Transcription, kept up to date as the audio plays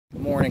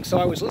Morning. So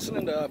I was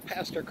listening to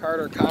Pastor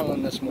Carter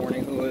Conlon this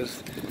morning, who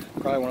is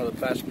probably one of the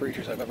best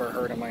preachers I've ever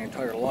heard in my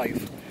entire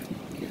life.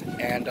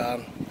 And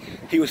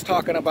he was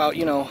talking about,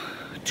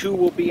 two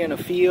will be in a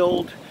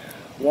field,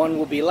 one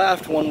will be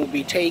left, one will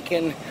be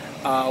taken,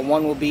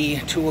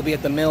 two will be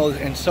at the mill,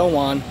 and so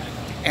on.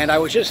 And I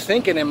was just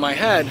thinking in my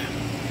head,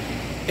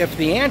 if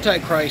the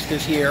Antichrist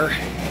is here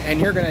and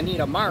you're going to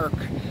need a mark,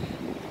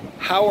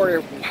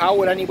 how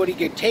would anybody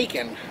get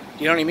taken?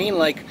 You know what I mean?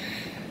 Like,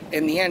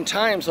 in the end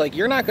times, like,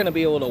 you're not going to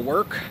be able to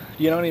work.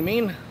 You know what I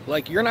mean?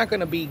 Like, you're not going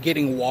to be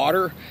getting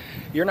water.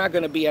 You're not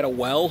going to be at a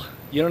well.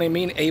 You know what I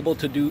mean? Able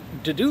to do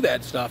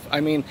that stuff.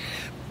 I mean,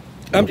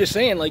 I'm just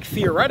saying, like,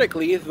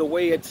 theoretically, the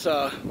way it's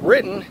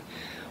written,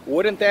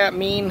 wouldn't that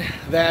mean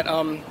that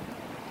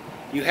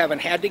you haven't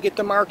had to get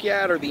the mark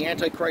yet, or the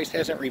Antichrist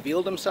hasn't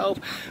revealed himself?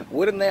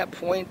 Wouldn't that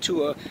point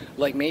to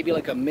maybe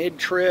a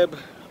mid-trib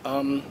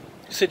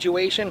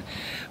situation?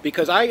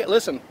 Because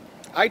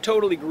I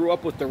totally grew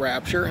up with the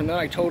rapture, and then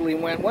I totally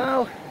went,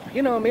 well,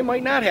 it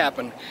might not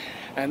happen.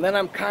 And then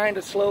I'm kind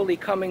of slowly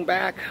coming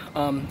back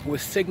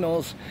with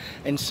signals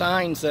and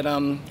signs that,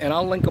 and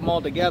I'll link them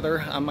all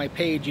together on my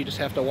page, you just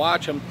have to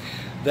watch them,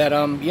 that,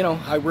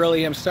 I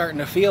really am starting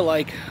to feel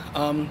like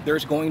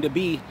there's going to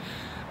be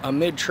a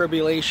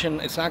mid-tribulation.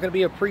 It's not going to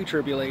be a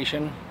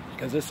pre-tribulation,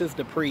 because this is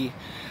the pre.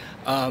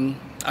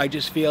 I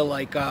just feel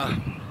like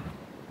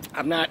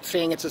I'm not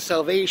saying it's a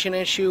salvation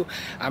issue.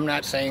 I'm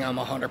not saying I'm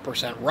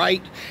 100%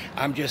 right.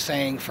 I'm just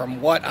saying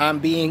from what I'm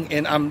being,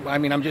 and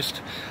I'm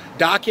just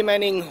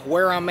documenting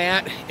where I'm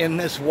at in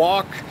this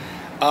walk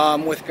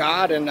with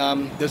God,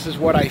 and this is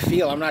what I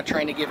feel. I'm not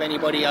trying to give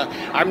anybody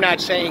I'm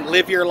not saying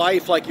live your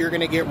life like you're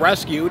going to get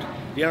rescued.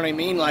 You know what I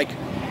mean? Like,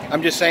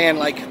 I'm just saying,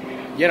 like,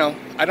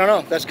 I don't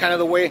know. That's kind of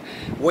the way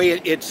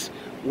it's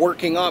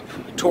working up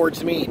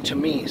towards me, to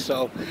me.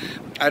 So,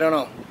 I don't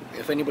know.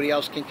 If anybody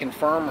else can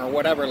confirm or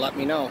whatever, let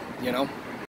me know,